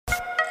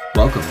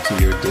Welcome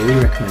to your daily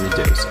recommended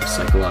dose of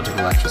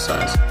psychological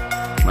exercise.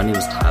 My name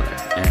is Tyler,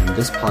 and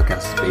this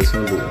podcast is based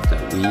on the belief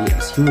that we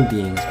as human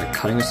beings are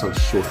cutting ourselves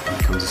short when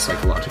it comes to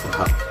psychological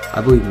health.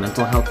 I believe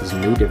mental health is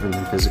no different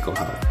than physical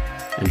health,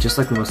 and just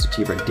like we must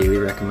achieve our daily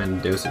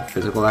recommended dose of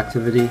physical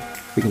activity,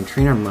 we can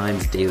train our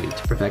minds daily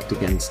to protect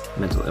against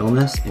mental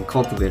illness and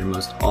cultivate our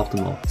most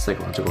optimal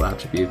psychological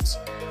attributes.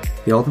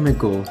 The ultimate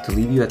goal, to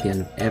leave you at the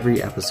end of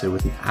every episode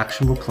with an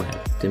actionable plan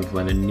to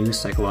implement a new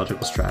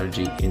psychological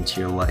strategy into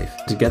your life.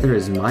 Together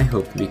is my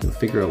hope that we can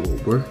figure out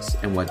what works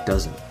and what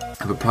doesn't. I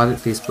have a private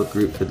Facebook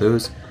group for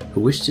those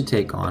who wish to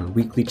take on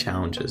weekly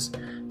challenges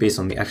based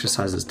on the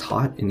exercises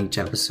taught in each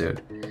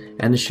episode,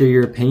 and to share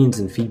your opinions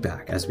and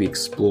feedback as we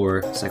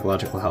explore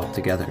psychological health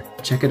together.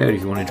 Check it out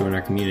if you want to join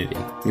our community.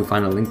 You'll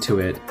find a link to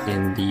it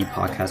in the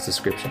podcast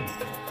description.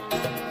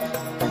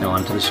 Now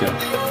on to the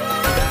show.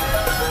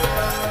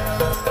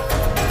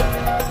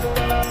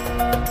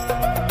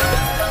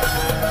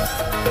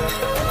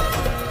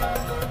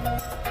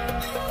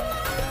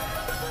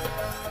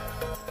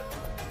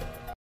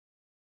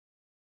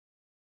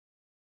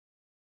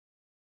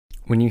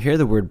 When you hear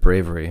the word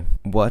bravery,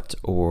 what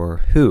or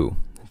who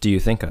do you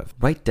think of?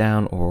 Write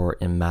down or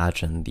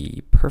imagine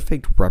the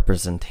perfect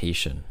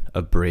representation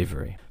of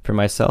bravery. For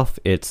myself,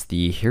 it's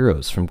the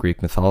heroes from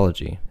Greek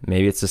mythology.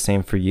 Maybe it's the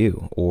same for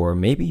you, or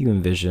maybe you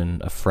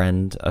envision a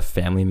friend, a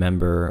family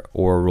member,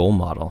 or a role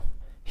model.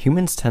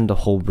 Humans tend to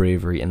hold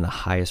bravery in the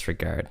highest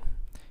regard.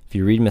 If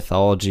you read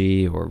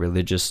mythology or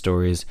religious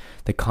stories,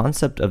 the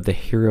concept of the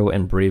hero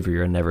and bravery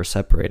are never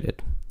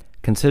separated.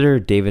 Consider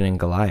David and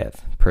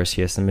Goliath,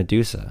 Perseus and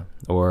Medusa,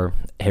 or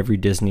every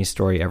Disney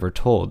story ever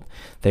told.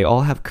 They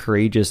all have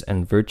courageous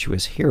and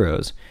virtuous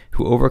heroes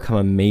who overcome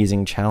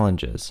amazing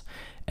challenges,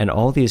 and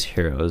all these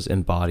heroes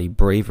embody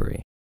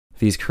bravery.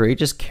 These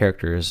courageous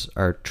characters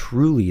are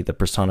truly the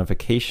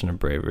personification of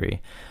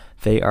bravery.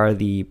 They are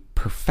the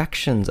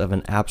perfections of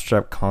an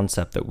abstract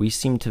concept that we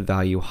seem to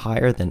value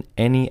higher than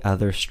any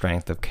other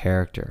strength of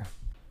character.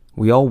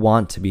 We all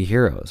want to be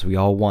heroes. We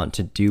all want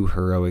to do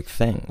heroic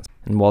things.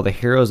 And while the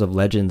heroes of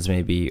legends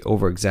may be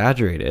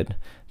over-exaggerated,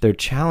 their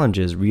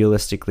challenges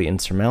realistically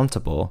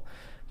insurmountable,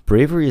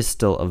 bravery is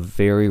still a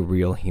very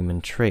real human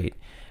trait.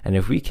 And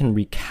if we can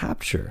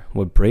recapture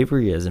what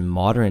bravery is in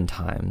modern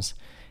times,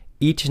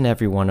 each and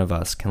every one of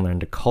us can learn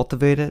to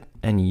cultivate it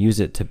and use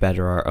it to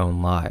better our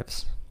own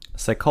lives.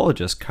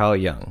 Psychologist Carl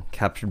Jung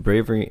captured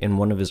bravery in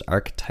one of his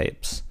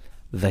archetypes,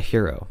 the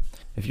hero.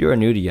 If you are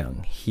new to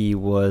Jung, he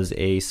was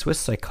a Swiss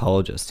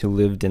psychologist who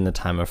lived in the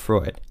time of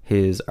Freud.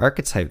 His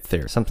archetype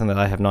theory, something that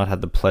I have not had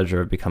the pleasure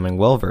of becoming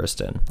well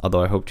versed in,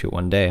 although I hope to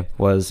one day,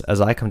 was,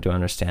 as I come to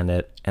understand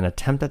it, an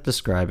attempt at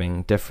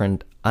describing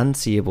different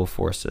unseeable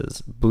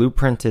forces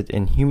blueprinted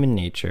in human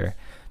nature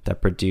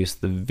that produce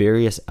the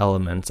various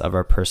elements of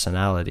our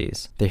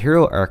personalities. The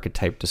hero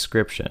archetype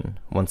description,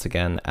 once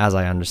again, as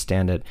I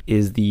understand it,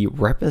 is the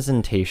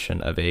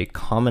representation of a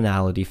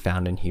commonality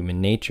found in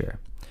human nature,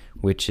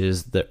 which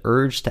is the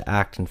urge to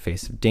act in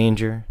face of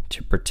danger,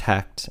 to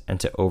protect, and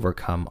to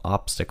overcome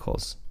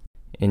obstacles.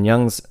 In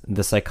Jung's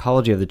The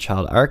Psychology of the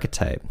Child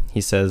archetype,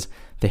 he says,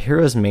 the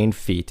hero's main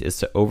feat is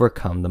to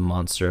overcome the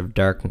monster of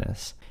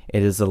darkness.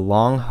 It is a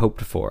long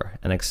hoped for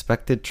and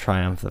expected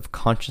triumph of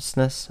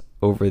consciousness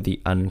over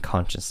the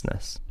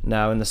unconsciousness.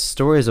 Now, in the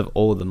stories of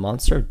old, the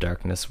monster of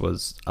darkness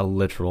was a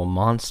literal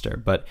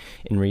monster, but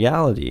in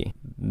reality,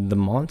 the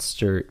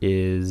monster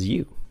is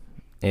you.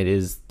 It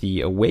is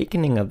the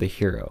awakening of the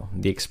hero,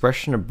 the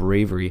expression of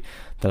bravery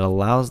that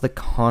allows the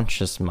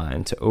conscious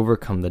mind to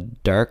overcome the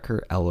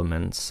darker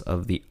elements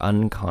of the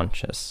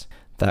unconscious,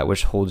 that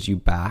which holds you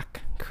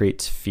back,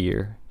 creates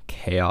fear,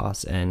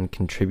 chaos, and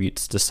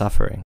contributes to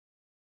suffering.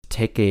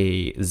 Take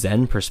a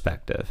Zen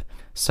perspective.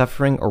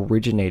 Suffering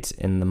originates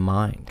in the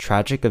mind.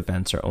 Tragic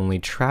events are only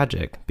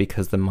tragic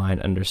because the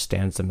mind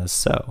understands them as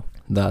so.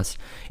 Thus,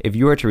 if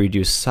you are to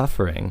reduce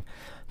suffering,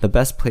 the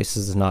best place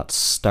is not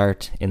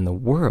start in the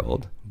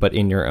world, but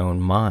in your own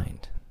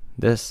mind.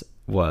 This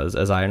was,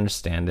 as I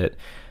understand it,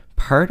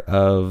 part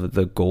of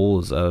the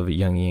goals of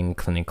Jungian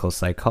clinical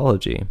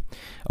psychology.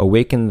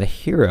 Awaken the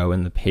hero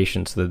in the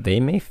patient so that they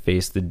may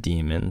face the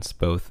demons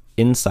both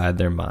inside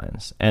their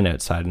minds and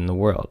outside in the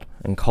world.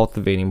 And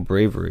cultivating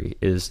bravery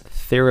is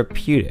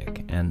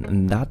therapeutic,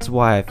 and that's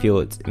why I feel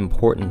it's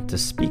important to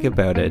speak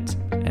about it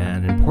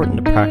and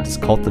important to practice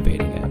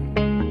cultivating it.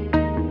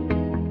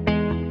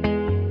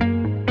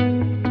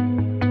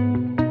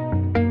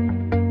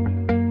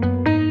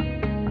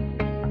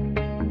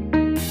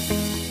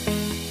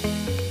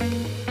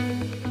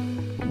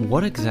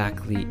 What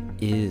exactly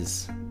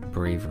is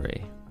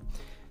bravery?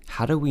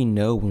 How do we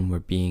know when we're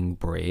being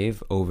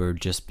brave over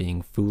just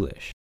being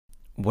foolish?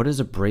 What is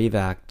a brave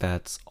act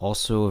that's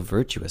also a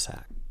virtuous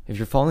act? If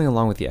you're following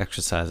along with the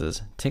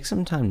exercises, take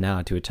some time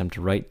now to attempt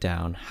to write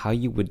down how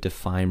you would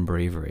define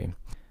bravery.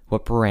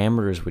 What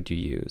parameters would you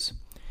use?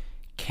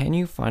 Can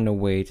you find a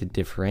way to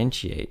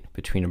differentiate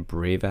between a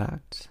brave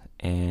act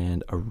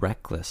and a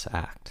reckless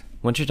act?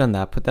 Once you've done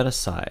that, put that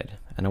aside,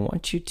 and I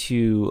want you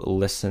to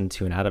listen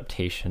to an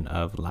adaptation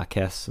of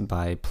Laches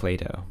by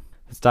Plato.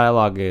 This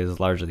dialogue is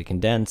largely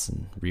condensed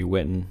and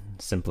rewritten,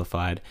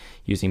 simplified,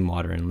 using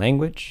modern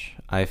language.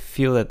 I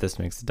feel that this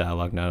makes the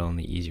dialogue not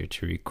only easier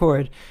to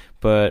record,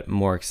 but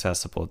more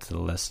accessible to the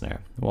listener,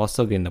 while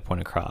still getting the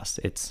point across.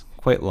 It's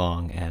quite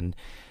long and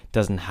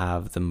doesn't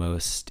have the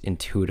most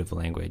intuitive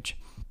language.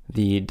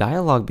 The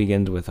dialogue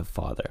begins with a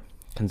father,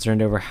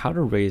 concerned over how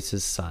to raise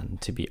his son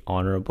to be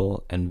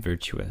honorable and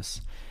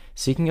virtuous,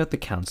 seeking out the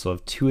counsel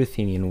of two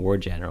Athenian war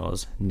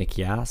generals,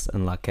 Nicias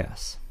and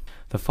Laches.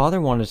 The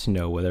father wanted to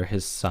know whether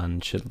his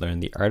son should learn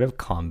the art of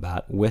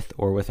combat with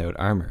or without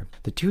armor.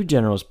 The two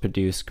generals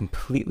produced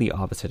completely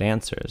opposite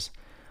answers.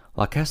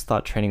 Laches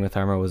thought training with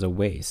armor was a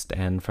waste,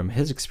 and from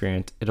his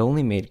experience, it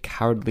only made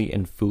cowardly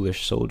and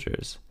foolish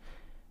soldiers.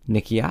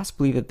 Nicias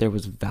believed that there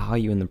was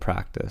value in the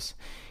practice.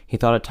 He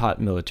thought it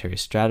taught military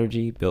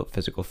strategy, built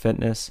physical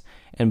fitness,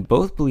 and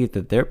both believed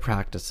that their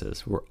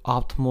practices were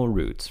optimal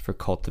routes for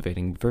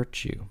cultivating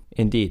virtue.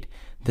 Indeed,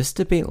 this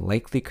debate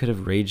likely could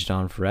have raged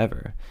on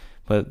forever,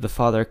 but the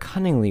father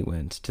cunningly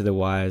went to the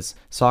wise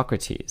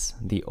Socrates,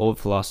 the old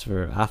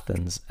philosopher of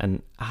Athens,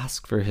 and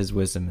asked for his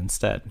wisdom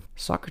instead.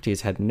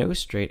 Socrates had no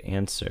straight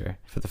answer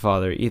for the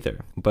father either,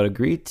 but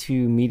agreed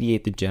to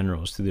mediate the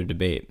generals through their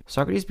debate.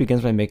 Socrates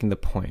begins by making the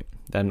point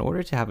that in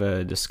order to have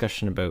a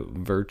discussion about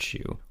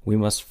virtue, we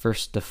must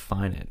first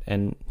define it.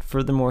 And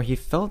furthermore, he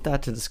felt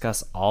that to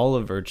discuss all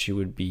of virtue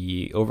would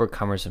be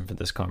overcumbersome for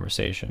this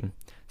conversation.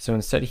 So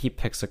instead, he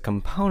picks a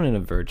component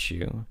of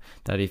virtue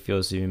that he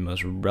feels to be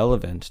most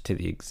relevant to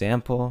the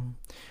example,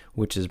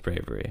 which is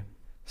bravery.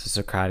 So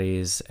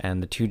Socrates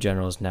and the two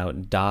generals now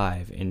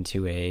dive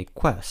into a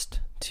quest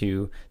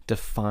to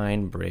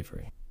define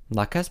bravery.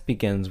 Laches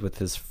begins with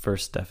his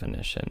first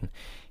definition.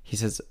 He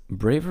says,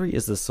 bravery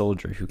is the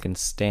soldier who can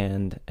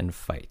stand and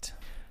fight.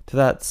 To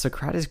that,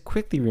 Socrates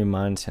quickly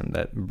reminds him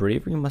that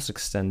bravery must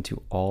extend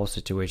to all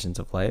situations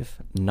of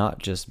life, not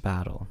just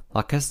battle.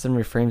 Laches then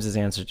reframes his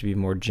answer to be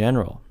more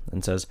general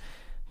and says,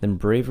 then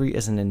bravery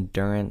is an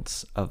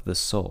endurance of the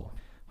soul.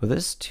 Well,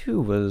 this too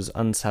was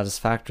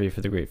unsatisfactory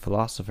for the great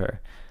philosopher.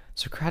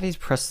 Socrates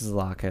presses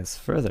Laches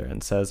further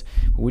and says,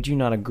 would you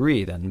not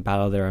agree that in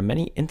battle there are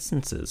many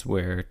instances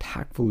where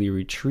tactfully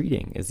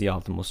retreating is the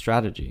optimal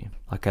strategy?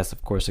 Laches,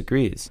 of course,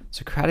 agrees.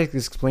 Socrates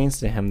explains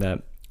to him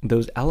that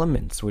those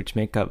elements which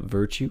make up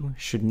virtue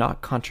should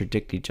not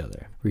contradict each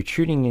other.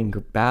 Retreating in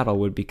battle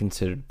would be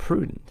considered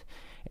prudent,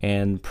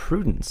 and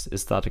prudence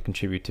is thought to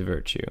contribute to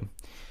virtue.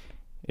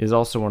 It is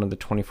also one of the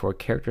 24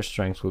 character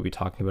strengths we'll be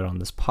talking about on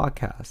this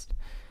podcast.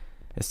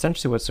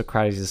 Essentially, what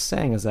Socrates is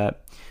saying is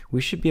that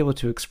we should be able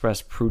to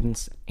express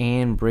prudence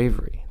and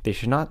bravery. They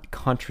should not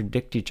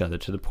contradict each other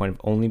to the point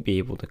of only being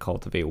able to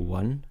cultivate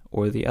one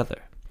or the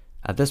other.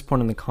 At this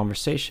point in the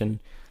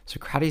conversation,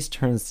 Socrates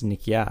turns to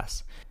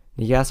Nicias.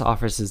 Nicias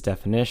offers his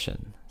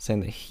definition, saying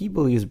that he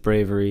believes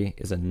bravery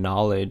is a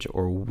knowledge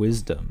or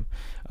wisdom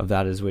of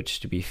that is which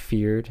to be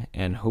feared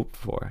and hoped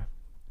for.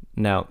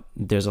 Now,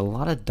 there's a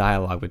lot of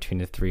dialogue between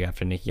the three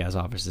after Nicias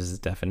offers his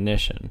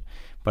definition,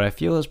 but I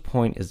feel his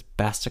point is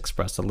best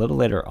expressed a little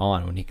later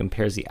on when he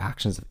compares the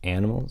actions of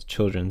animals,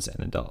 children, and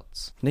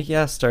adults.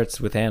 Nicias starts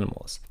with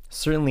animals.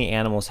 Certainly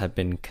animals have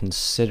been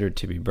considered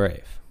to be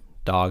brave.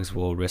 Dogs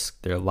will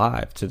risk their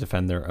lives to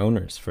defend their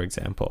owners, for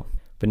example.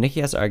 But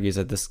Nicias argues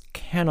that this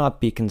cannot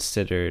be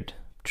considered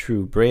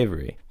true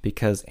bravery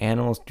because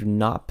animals do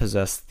not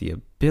possess the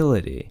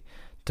ability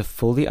to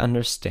fully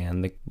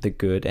understand the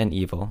good and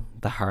evil,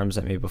 the harms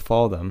that may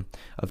befall them,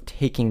 of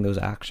taking those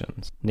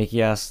actions.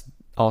 Nicias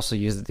also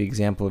uses the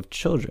example of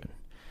children,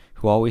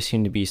 who always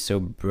seem to be so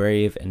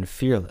brave and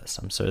fearless.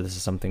 I'm sure this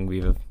is something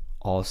we've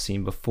all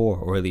seen before,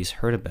 or at least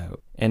heard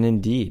about. And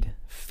indeed,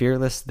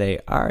 fearless they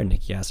are,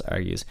 Nicias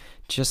argues,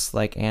 just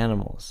like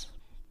animals,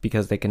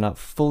 because they cannot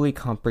fully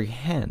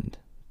comprehend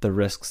the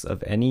risks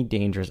of any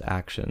dangerous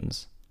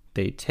actions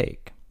they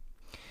take.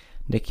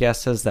 Nicias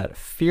says that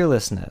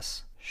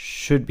fearlessness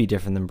should be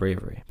different than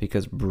bravery,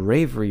 because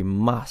bravery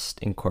must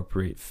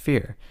incorporate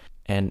fear.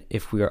 And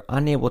if we are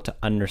unable to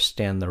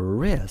understand the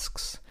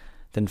risks,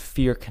 then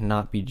fear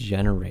cannot be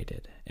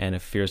generated. And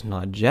if fear is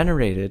not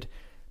generated,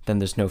 then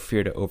there's no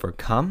fear to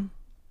overcome,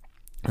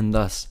 and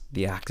thus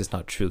the act is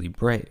not truly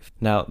brave.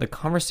 Now, the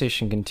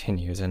conversation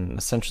continues, and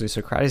essentially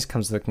Socrates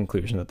comes to the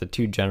conclusion that the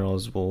two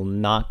generals will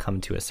not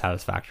come to a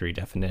satisfactory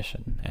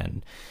definition,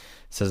 and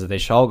says that they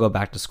should all go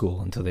back to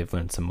school until they've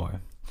learned some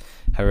more.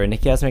 However,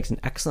 Nicias makes an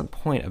excellent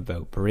point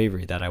about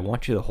bravery that I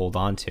want you to hold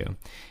on to,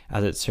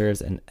 as it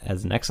serves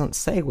as an excellent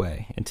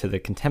segue into the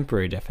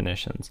contemporary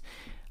definitions.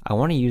 I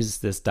want to use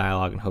this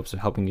dialogue in hopes of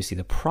helping you see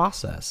the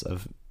process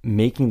of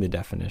making the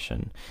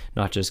definition,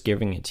 not just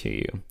giving it to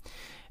you.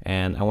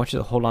 And I want you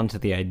to hold on to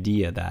the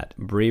idea that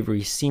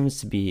bravery seems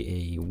to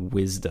be a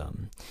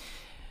wisdom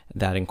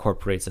that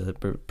incorporates a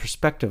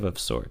perspective of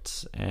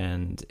sorts,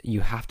 and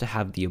you have to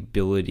have the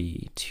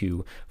ability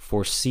to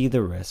foresee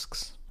the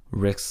risks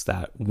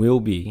that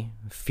will be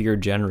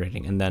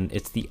fear-generating, and then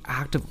it's the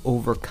act of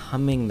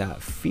overcoming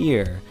that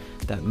fear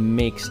that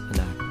makes an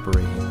act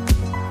brave.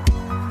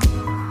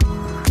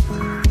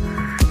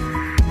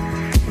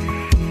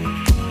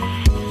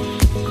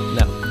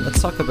 Now, let's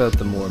let's talk about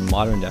the more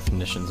modern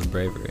definitions of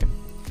bravery.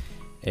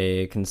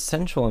 A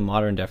consensual and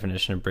modern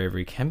definition of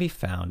bravery can be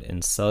found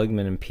in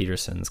Seligman and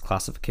Peterson's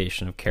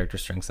classification of character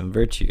strengths and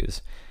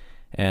virtues.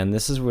 And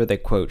this is where they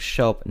quote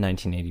Schelp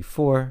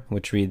 1984,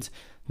 which reads,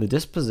 "The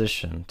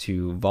disposition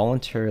to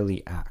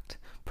voluntarily act,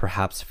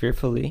 perhaps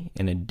fearfully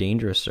in a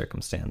dangerous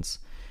circumstance,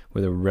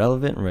 where the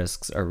relevant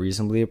risks are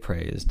reasonably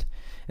appraised,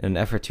 in an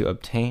effort to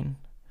obtain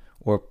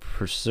or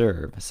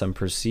preserve some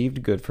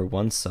perceived good for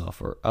oneself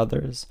or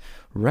others,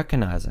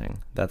 recognizing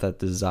that that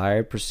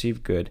desired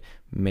perceived good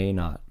may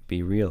not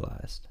be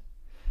realized."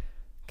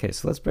 Okay,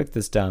 so let's break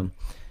this down.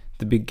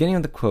 The beginning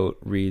of the quote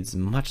reads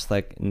much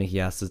like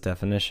Nikias's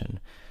definition.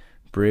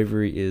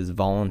 Bravery is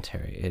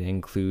voluntary. It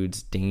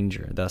includes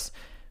danger, thus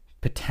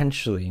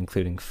potentially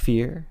including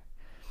fear,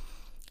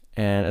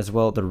 and as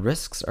well the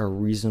risks are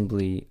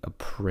reasonably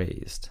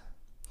appraised.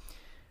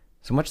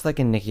 So much like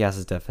in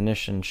Nikias's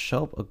definition,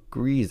 Schelp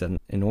agrees that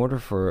in order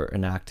for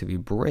an act to be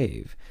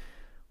brave,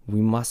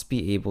 we must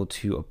be able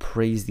to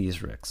appraise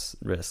these risks.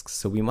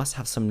 So we must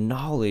have some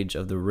knowledge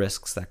of the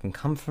risks that can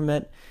come from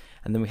it,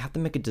 and then we have to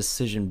make a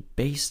decision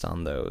based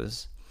on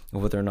those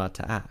of whether or not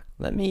to act.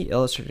 Let me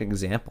illustrate an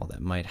example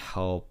that might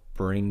help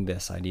bring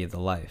this idea to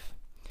life.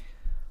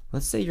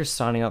 Let's say you're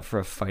signing up for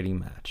a fighting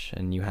match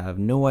and you have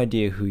no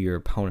idea who your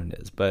opponent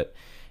is, but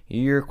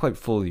you're quite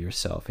full of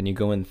yourself and you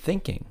go in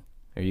thinking,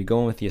 or you go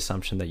in with the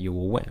assumption that you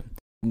will win.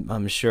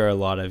 I'm sure a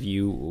lot of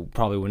you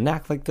probably wouldn't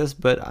act like this,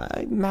 but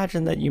I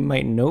imagine that you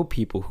might know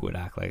people who would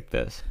act like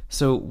this.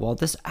 So while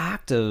this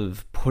act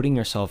of putting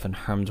yourself in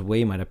harm's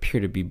way might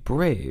appear to be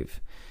brave,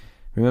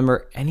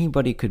 remember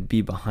anybody could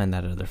be behind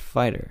that other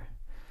fighter.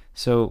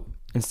 So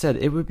instead,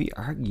 it would be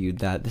argued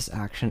that this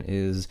action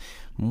is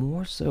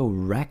more so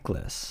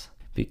reckless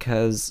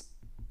because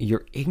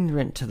you're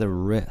ignorant to the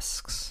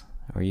risks,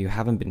 or you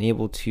haven't been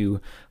able to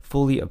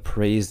fully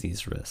appraise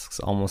these risks,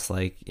 almost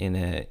like in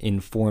an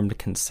informed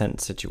consent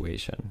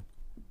situation.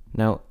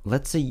 Now,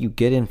 let's say you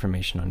get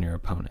information on your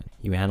opponent.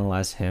 You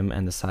analyze him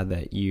and decide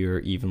that you're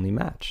evenly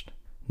matched.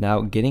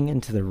 Now, getting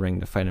into the ring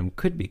to fight him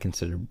could be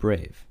considered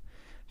brave,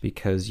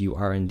 because you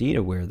are indeed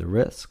aware of the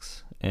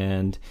risks,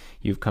 and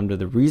you've come to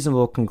the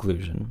reasonable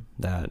conclusion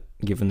that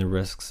given the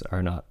risks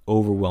are not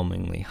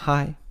overwhelmingly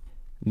high,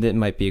 it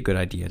might be a good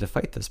idea to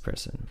fight this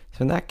person.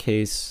 So in that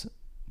case,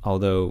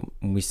 although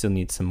we still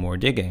need some more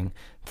digging,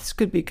 this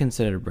could be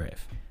considered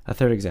brave. A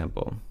third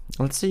example,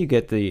 let's say you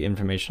get the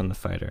information on the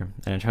fighter,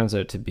 and it turns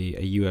out to be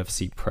a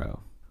UFC pro.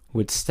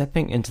 Would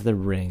stepping into the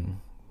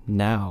ring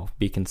now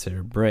be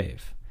considered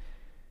brave?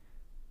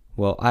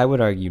 Well, I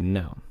would argue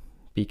no,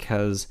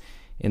 because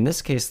in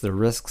this case, the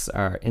risks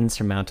are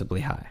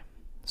insurmountably high.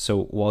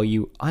 So while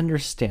you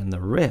understand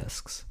the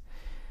risks,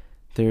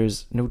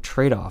 there's no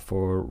trade-off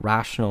or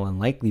rational and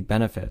likely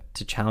benefit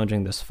to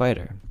challenging this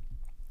fighter.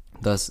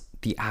 Thus,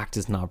 the act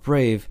is not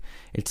brave,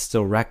 it's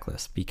still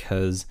reckless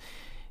because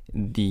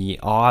the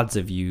odds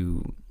of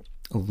you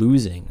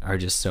losing are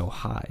just so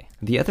high.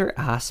 The other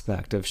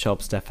aspect of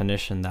Schelp's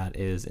definition that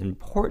is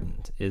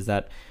important is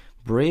that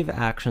brave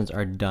actions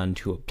are done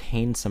to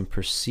obtain some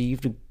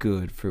perceived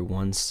good for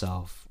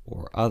oneself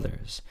or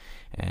others.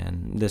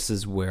 And this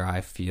is where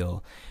I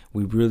feel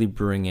we really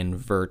bring in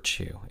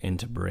virtue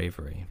into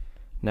bravery.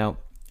 Now,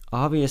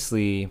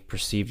 obviously,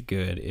 perceived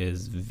good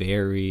is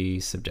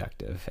very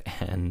subjective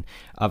and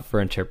up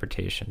for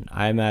interpretation.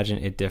 I imagine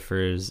it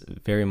differs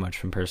very much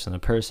from person to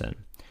person.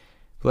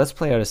 But let's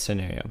play out a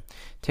scenario.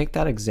 Take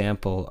that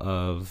example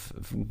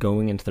of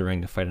going into the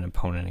ring to fight an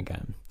opponent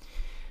again,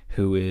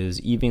 who is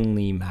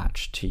evenly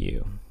matched to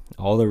you.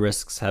 All the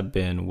risks have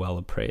been well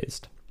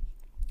appraised.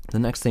 The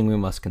next thing we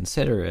must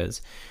consider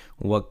is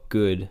what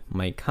good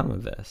might come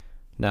of this.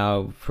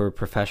 Now, for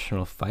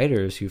professional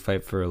fighters who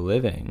fight for a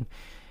living,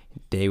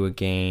 they would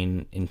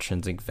gain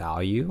intrinsic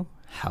value,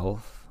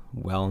 health,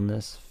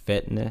 wellness,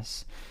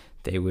 fitness.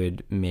 They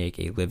would make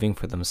a living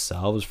for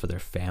themselves, for their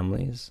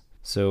families.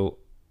 So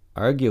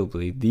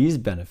arguably, these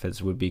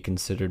benefits would be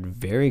considered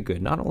very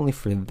good, not only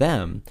for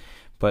them,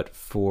 but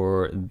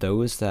for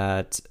those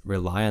that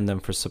rely on them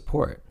for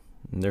support,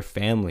 and their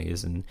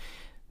families and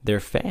their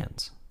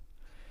fans.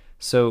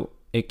 So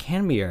it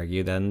can be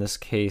argued that in this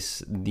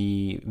case,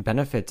 the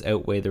benefits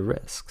outweigh the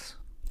risks.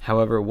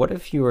 However, what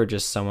if you are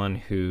just someone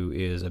who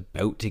is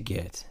about to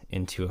get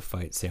into a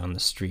fight, say on the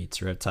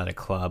streets or outside a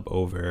club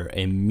over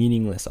a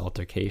meaningless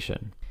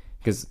altercation?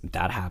 Because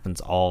that happens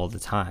all the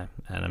time,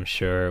 and I'm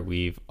sure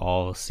we've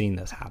all seen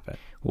this happen.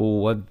 Well,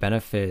 what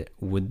benefit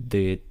would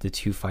the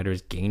two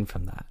fighters gain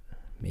from that?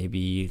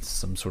 Maybe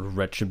some sort of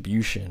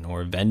retribution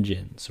or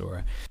vengeance,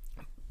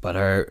 but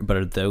are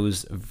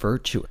those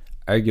virtue?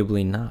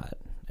 Arguably not.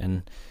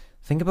 And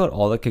think about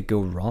all that could go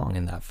wrong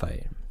in that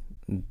fight.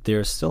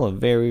 There's still a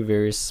very,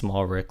 very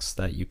small risk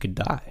that you could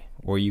die,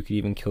 or you could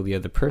even kill the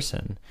other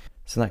person.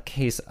 So in that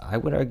case, I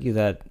would argue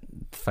that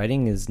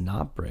fighting is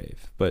not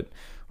brave, but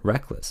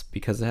reckless,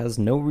 because it has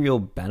no real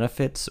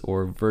benefits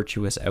or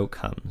virtuous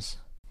outcomes.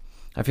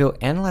 I feel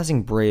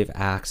analyzing brave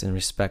acts in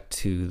respect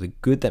to the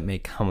good that may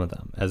come of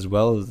them, as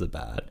well as the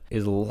bad,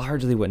 is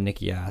largely what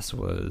Nikias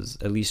was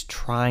at least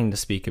trying to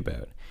speak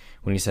about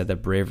when he said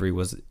that bravery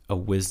was a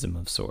wisdom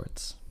of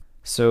sorts.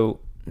 So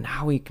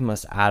now we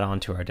must add on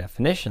to our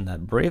definition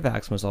that brave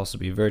acts must also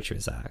be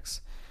virtuous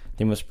acts.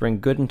 They must bring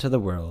good into the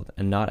world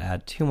and not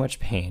add too much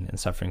pain and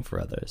suffering for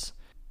others.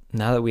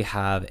 Now that we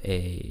have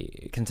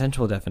a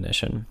consensual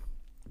definition,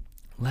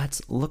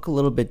 let's look a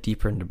little bit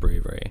deeper into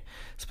bravery,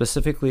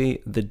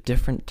 specifically the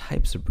different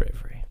types of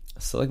bravery.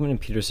 Seligman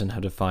and Peterson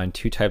have defined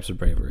two types of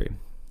bravery: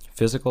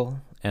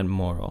 physical and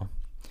moral.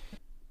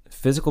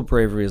 Physical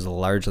bravery is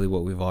largely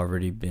what we've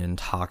already been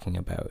talking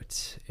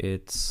about.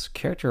 It's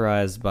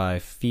characterized by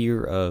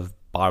fear of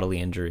bodily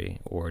injury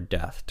or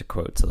death, to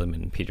quote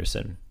Seligman and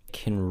Peterson. It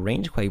can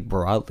range quite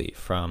broadly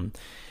from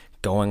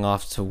going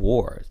off to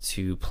war,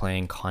 to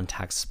playing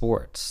contact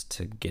sports,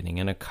 to getting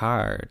in a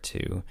car,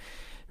 to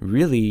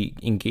really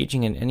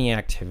engaging in any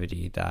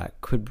activity that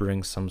could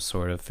bring some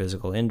sort of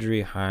physical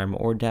injury, harm,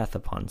 or death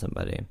upon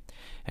somebody.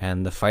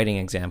 And the fighting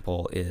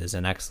example is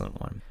an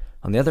excellent one.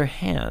 On the other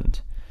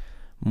hand,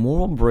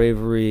 moral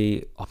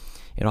bravery,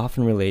 it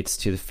often relates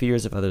to the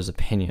fears of others'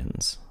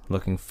 opinions.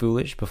 Looking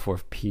foolish before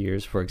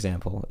peers, for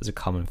example, is a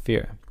common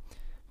fear.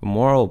 But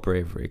moral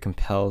bravery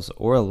compels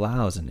or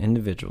allows an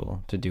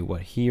individual to do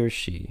what he or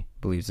she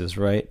believes is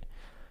right,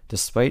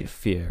 despite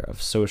fear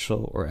of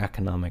social or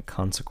economic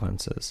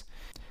consequences.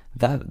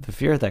 The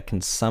fear that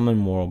can summon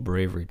moral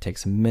bravery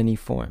takes many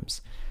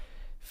forms: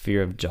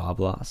 fear of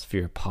job loss,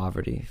 fear of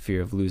poverty, fear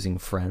of losing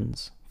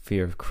friends,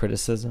 fear of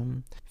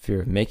criticism,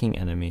 fear of making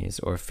enemies,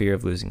 or fear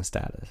of losing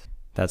status.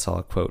 That's all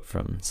a quote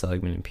from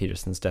Seligman and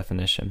Peterson's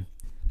definition.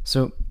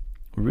 So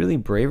really,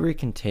 bravery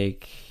can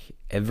take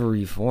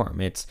every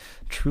form. It's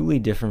truly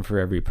different for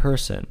every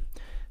person.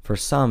 For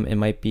some, it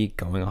might be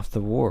going off to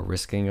war,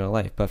 risking your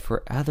life, but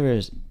for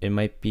others, it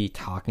might be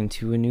talking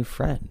to a new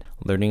friend,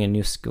 learning a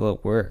new skill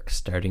at work,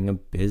 starting a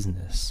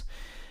business,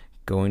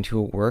 going to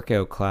a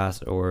workout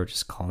class, or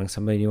just calling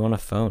somebody new on a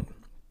phone.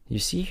 You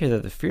see here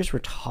that the fears we're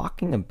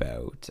talking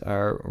about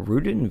are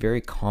rooted in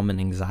very common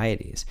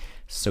anxieties,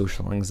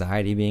 social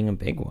anxiety being a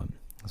big one,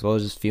 as well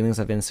as just feelings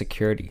of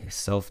insecurity,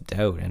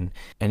 self-doubt, and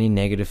any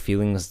negative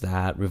feelings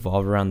that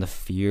revolve around the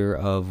fear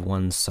of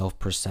one's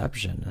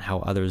self-perception and how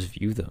others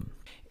view them.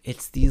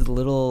 It's these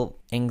little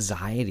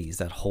anxieties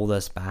that hold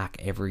us back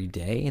every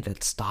day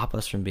that stop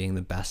us from being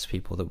the best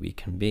people that we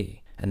can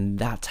be. And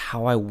that's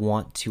how I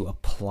want to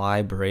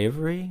apply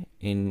bravery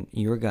in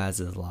your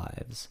guys'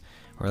 lives.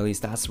 Or at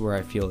least that's where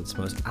I feel it's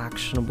most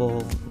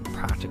actionable,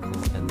 practical,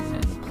 and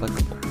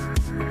applicable,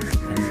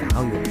 and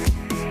valuable.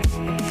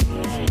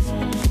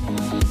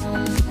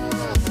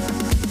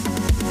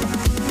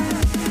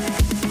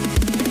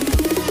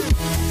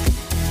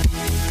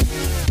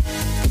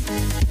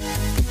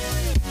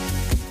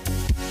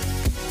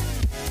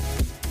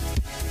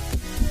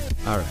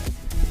 Alright,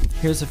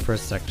 here's the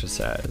first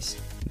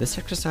exercise. This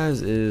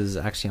exercise is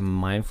actually a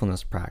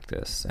mindfulness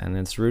practice, and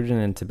it's rooted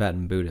in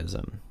Tibetan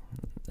Buddhism.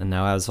 And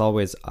now, as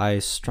always, I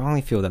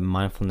strongly feel that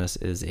mindfulness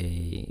is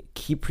a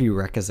key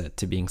prerequisite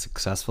to being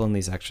successful in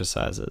these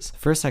exercises.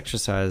 First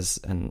exercise,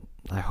 and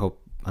I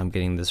hope I'm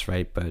getting this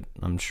right, but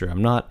I'm sure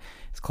I'm not,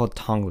 it's called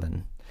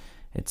Tonglen.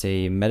 It's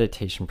a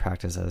meditation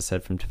practice, as I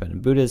said, from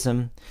Tibetan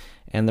Buddhism,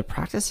 and the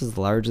practice is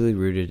largely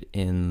rooted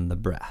in the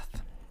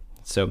breath.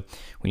 So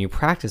when you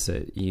practice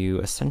it, you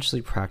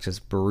essentially practice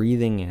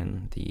breathing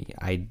in the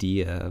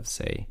idea of,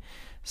 say,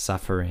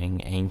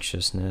 suffering,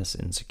 anxiousness,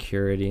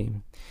 insecurity,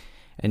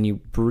 and you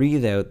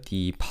breathe out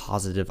the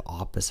positive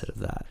opposite of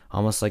that,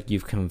 almost like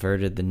you've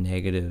converted the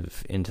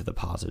negative into the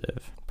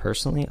positive.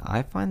 Personally,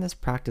 I find this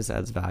practice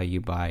adds value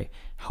by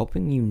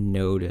helping you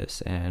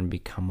notice and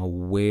become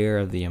aware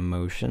of the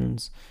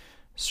emotions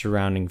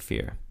surrounding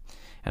fear.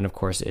 And of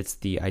course, it's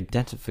the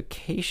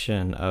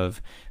identification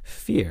of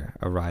fear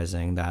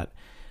arising that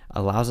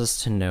allows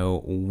us to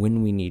know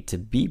when we need to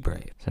be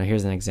brave. So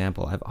here's an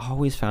example. I've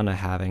always found I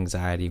have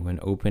anxiety when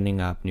opening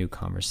up new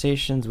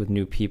conversations with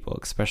new people,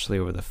 especially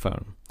over the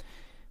phone.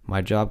 My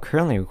job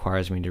currently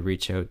requires me to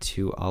reach out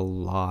to a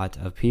lot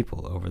of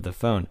people over the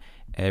phone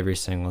every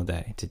single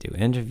day to do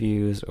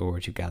interviews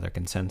or to gather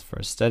consent for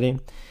a study.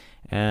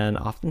 And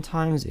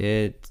oftentimes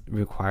it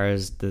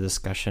requires the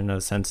discussion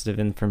of sensitive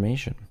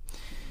information.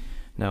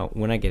 Now,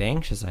 when I get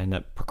anxious, I end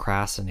up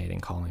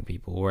procrastinating calling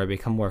people, or I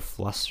become more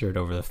flustered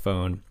over the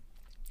phone,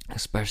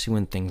 especially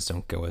when things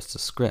don't go as to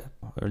script.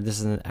 Or this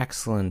is an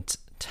excellent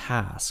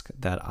task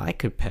that I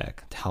could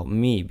pick to help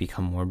me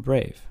become more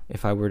brave.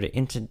 If I were to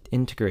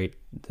integrate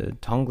the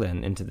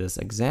Tonglen into this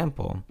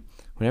example,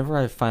 whenever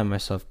I find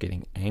myself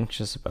getting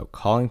anxious about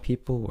calling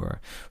people or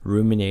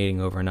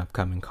ruminating over an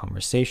upcoming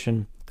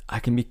conversation, I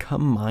can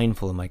become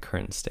mindful of my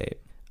current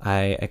state.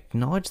 I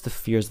acknowledge the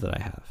fears that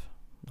I have.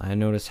 I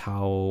notice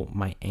how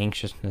my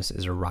anxiousness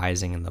is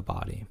arising in the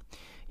body,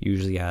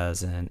 usually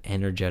as an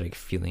energetic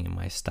feeling in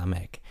my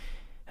stomach.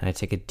 And I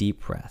take a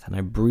deep breath and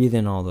I breathe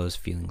in all those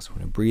feelings.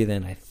 When I breathe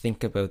in, I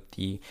think about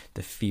the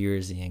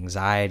fears, the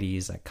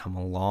anxieties that come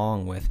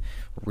along with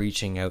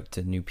reaching out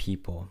to new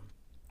people.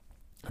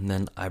 And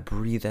then I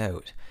breathe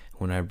out.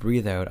 When I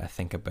breathe out, I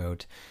think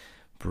about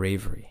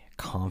bravery,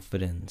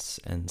 confidence,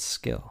 and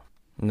skill.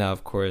 Now,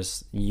 of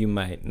course, you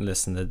might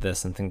listen to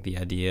this and think the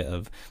idea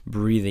of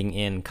breathing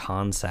in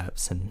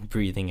concepts and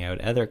breathing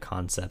out other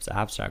concepts,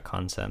 abstract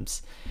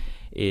concepts,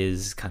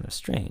 is kind of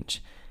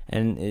strange.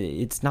 And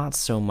it's not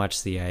so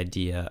much the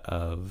idea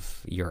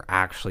of you're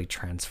actually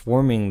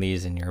transforming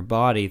these in your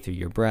body through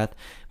your breath,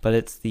 but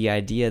it's the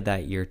idea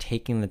that you're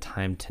taking the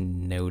time to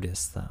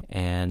notice them.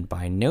 And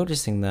by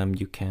noticing them,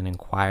 you can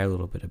inquire a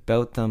little bit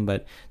about them,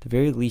 but at the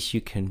very least,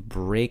 you can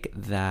break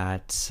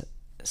that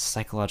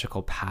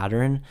psychological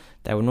pattern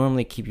that would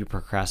normally keep you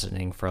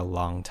procrastinating for a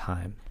long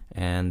time.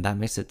 And that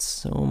makes it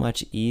so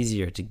much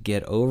easier to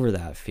get over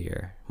that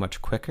fear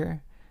much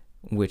quicker,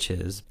 which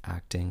is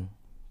acting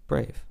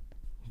brave.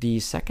 The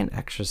second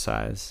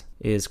exercise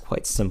is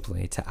quite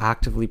simply to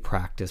actively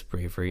practice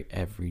bravery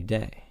every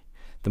day.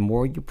 The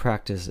more you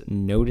practice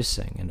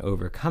noticing and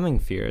overcoming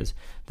fears,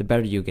 the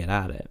better you get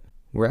at it.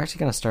 We're actually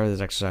going to start this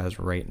exercise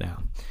right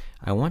now.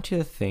 I want you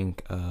to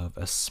think of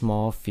a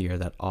small fear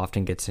that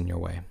often gets in your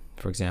way.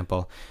 For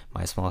example,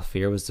 my small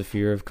fear was the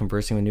fear of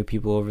conversing with new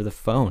people over the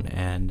phone,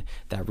 and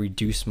that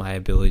reduced my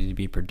ability to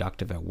be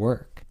productive at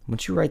work.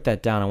 Once you write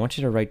that down, I want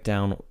you to write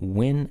down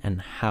when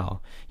and how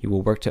you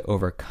will work to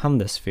overcome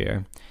this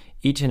fear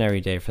each and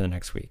every day for the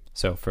next week.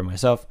 So for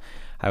myself,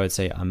 I would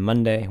say on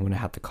Monday, when I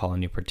have to call a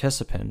new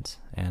participant,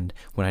 and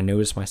when I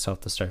notice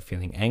myself to start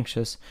feeling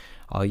anxious,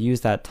 I'll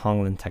use that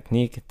Tonglen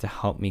technique to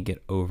help me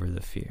get over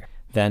the fear.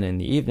 Then in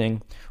the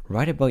evening,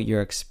 write about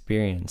your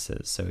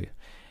experiences. So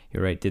you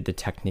write, did the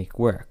technique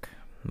work?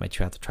 Might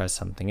you have to try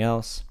something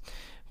else?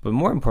 But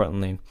more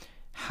importantly,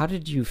 how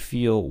did you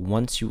feel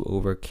once you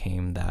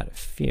overcame that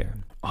fear?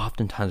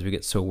 Oftentimes we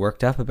get so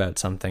worked up about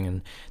something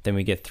and then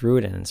we get through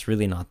it and it's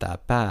really not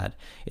that bad.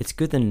 It's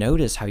good to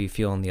notice how you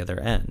feel on the other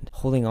end.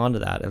 Holding on to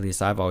that, at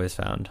least I've always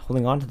found,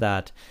 holding on to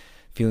that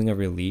feeling of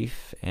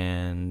relief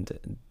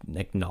and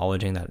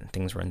acknowledging that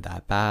things weren't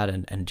that bad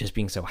and just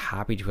being so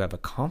happy to have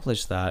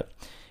accomplished that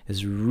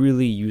is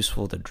really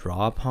useful to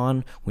draw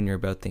upon when you're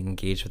about to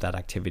engage with that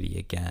activity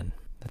again.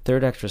 The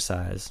third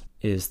exercise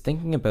is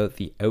thinking about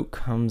the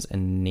outcomes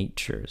and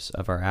natures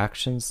of our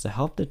actions to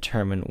help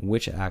determine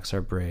which acts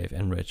are brave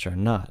and which are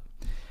not.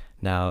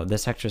 Now,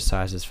 this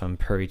exercise is from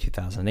Puri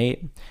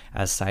 2008,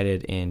 as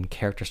cited in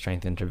Character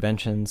Strength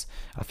Interventions,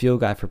 a field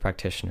guide for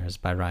practitioners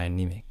by Ryan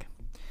Niemiec.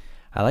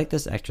 I like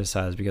this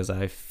exercise because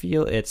I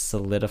feel it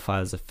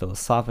solidifies the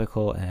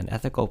philosophical and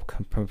ethical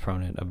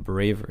component of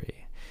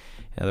bravery.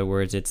 In other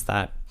words, it's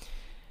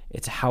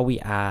how we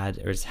add,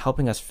 or it's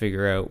helping us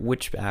figure out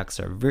which acts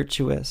are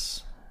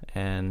virtuous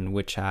and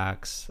which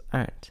acts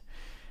aren't.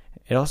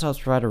 It also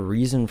helps provide a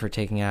reason for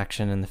taking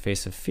action in the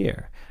face of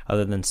fear,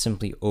 other than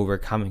simply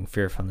overcoming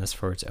fearfulness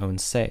for its own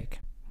sake.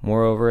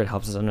 Moreover, it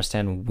helps us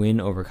understand when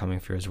overcoming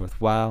fear is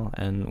worthwhile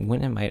and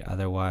when it might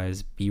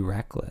otherwise be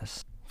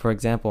reckless. For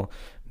example,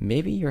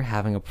 maybe you're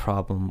having a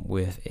problem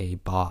with a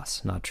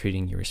boss not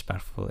treating you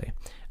respectfully.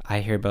 I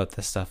hear about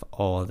this stuff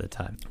all the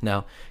time.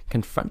 Now,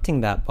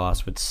 confronting that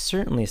boss would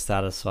certainly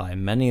satisfy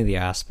many of the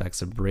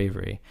aspects of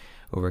bravery,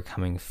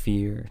 overcoming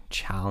fear,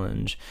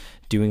 challenge,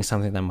 doing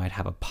something that might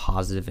have a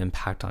positive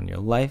impact on your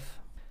life.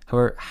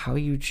 However, how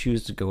you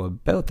choose to go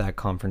about that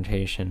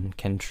confrontation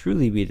can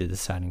truly be the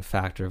deciding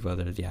factor of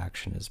whether the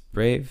action is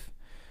brave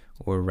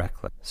or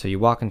reckless. So you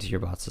walk into your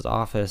boss's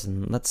office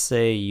and let's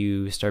say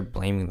you start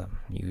blaming them.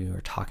 You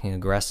are talking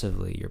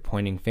aggressively, you're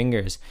pointing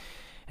fingers,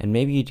 and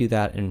maybe you do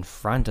that in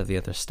front of the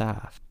other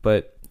staff.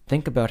 But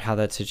think about how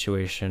that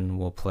situation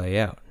will play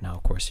out. Now,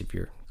 of course, if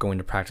you're going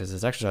to practice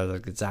this exercise,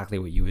 that's exactly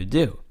what you would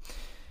do.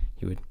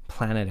 You would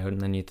plan it out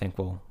and then you think,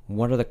 well,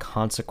 what are the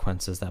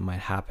consequences that might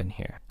happen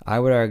here? I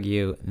would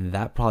argue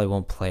that probably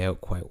won't play out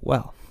quite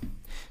well,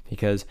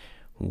 because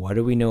what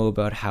do we know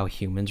about how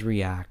humans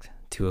react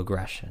to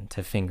aggression,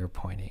 to finger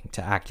pointing,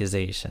 to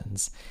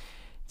accusations?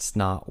 It's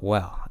not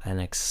well,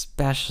 and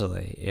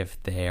especially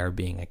if they are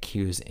being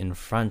accused in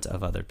front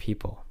of other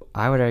people.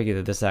 I would argue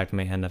that this act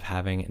may end up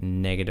having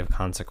negative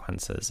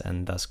consequences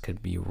and thus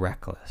could be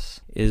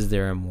reckless. Is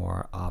there a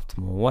more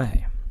optimal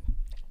way?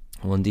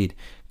 Well, indeed,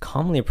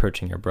 calmly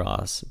approaching your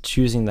boss,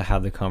 choosing to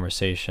have the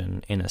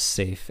conversation in a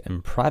safe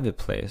and private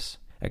place,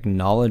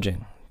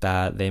 acknowledging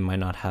that they might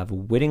not have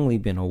wittingly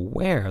been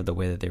aware of the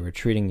way that they were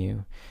treating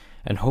you,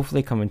 and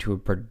hopefully coming to a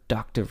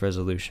productive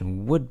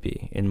resolution would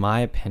be, in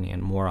my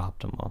opinion, more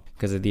optimal.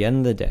 Because at the end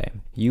of the day,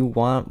 you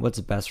want what's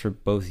best for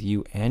both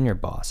you and your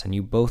boss, and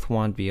you both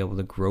want to be able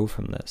to grow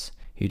from this.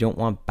 You don't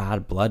want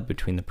bad blood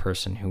between the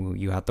person who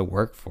you have to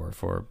work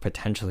for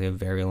potentially a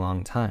very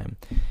long time.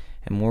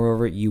 And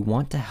moreover, you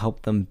want to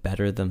help them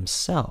better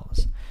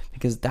themselves,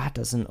 because that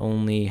doesn't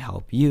only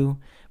help you,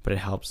 but it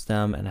helps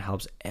them and it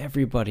helps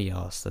everybody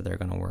else that they're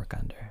going to work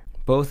under.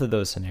 Both of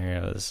those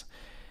scenarios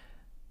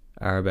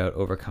are about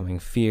overcoming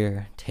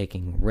fear,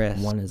 taking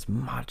risks. One is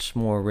much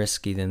more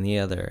risky than the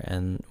other,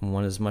 and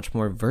one is much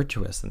more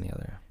virtuous than the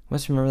other. You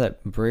must remember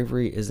that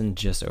bravery isn't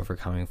just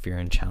overcoming fear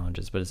and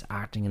challenges, but it's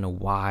acting in a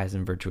wise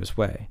and virtuous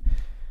way.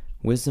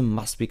 Wisdom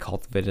must be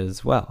cultivated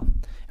as well.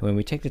 And when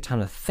we take the time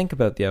to think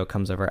about the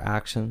outcomes of our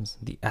actions,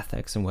 the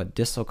ethics, and what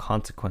distal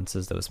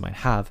consequences those might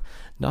have,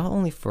 not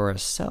only for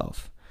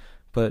ourselves,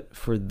 but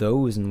for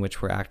those in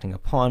which we're acting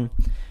upon,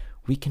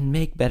 we can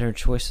make better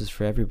choices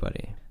for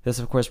everybody. This,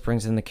 of course,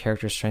 brings in the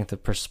character strength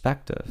of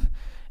perspective,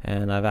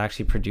 and I've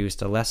actually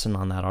produced a lesson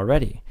on that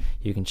already.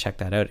 You can check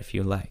that out if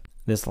you like.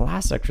 This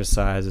last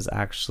exercise is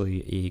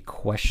actually a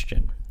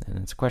question, and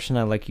it's a question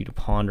I'd like you to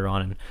ponder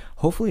on and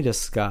hopefully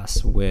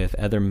discuss with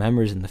other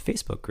members in the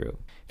Facebook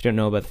group. If you don't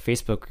know about the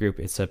Facebook group,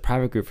 it's a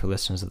private group for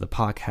listeners of the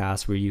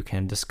podcast where you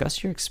can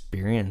discuss your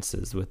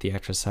experiences with the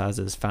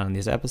exercises found in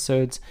these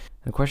episodes.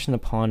 The question to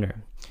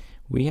ponder: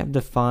 we have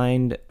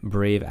defined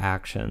brave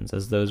actions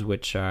as those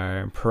which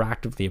are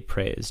proactively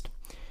appraised.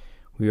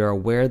 We are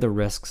aware of the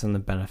risks and the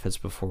benefits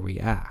before we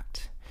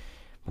act.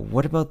 But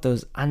what about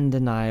those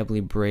undeniably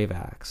brave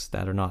acts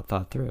that are not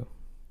thought through?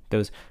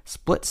 Those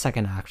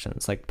split-second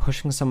actions like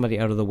pushing somebody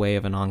out of the way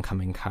of an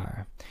oncoming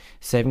car,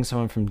 saving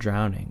someone from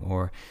drowning,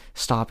 or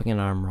stopping an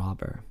armed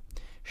robber.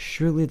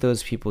 Surely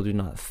those people do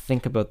not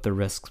think about the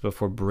risks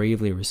before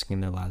bravely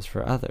risking their lives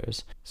for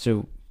others.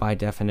 So by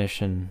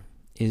definition,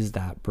 is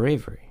that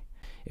bravery?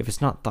 If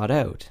it's not thought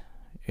out,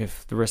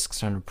 if the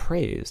risks aren't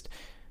appraised,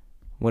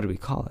 what do we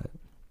call it?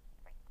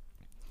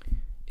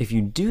 If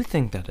you do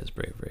think that is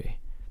bravery,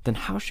 then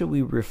how should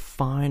we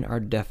refine our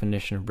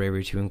definition of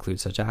bravery to include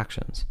such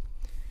actions?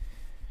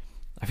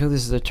 I feel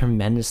this is a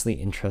tremendously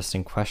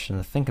interesting question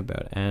to think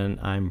about, and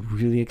I'm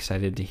really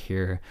excited to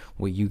hear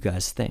what you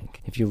guys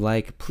think. If you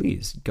like,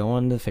 please go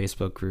on the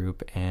Facebook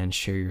group and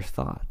share your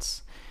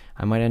thoughts.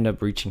 I might end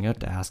up reaching out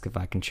to ask if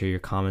I can share your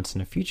comments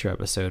in a future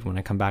episode when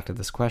I come back to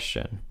this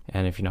question.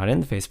 And if you're not in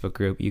the Facebook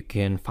group, you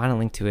can find a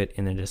link to it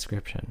in the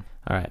description.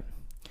 All right.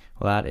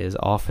 Well, that is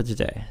all for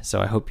today.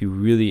 So I hope you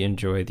really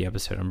enjoyed the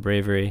episode on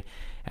bravery,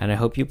 and I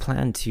hope you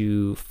plan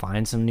to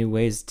find some new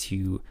ways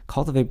to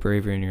cultivate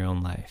bravery in your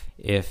own life.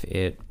 If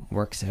it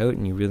works out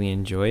and you really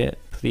enjoy it,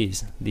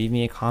 please leave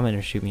me a comment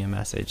or shoot me a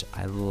message.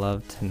 I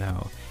love to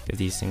know if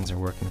these things are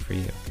working for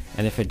you.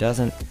 And if it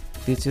doesn't,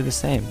 please do the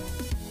same.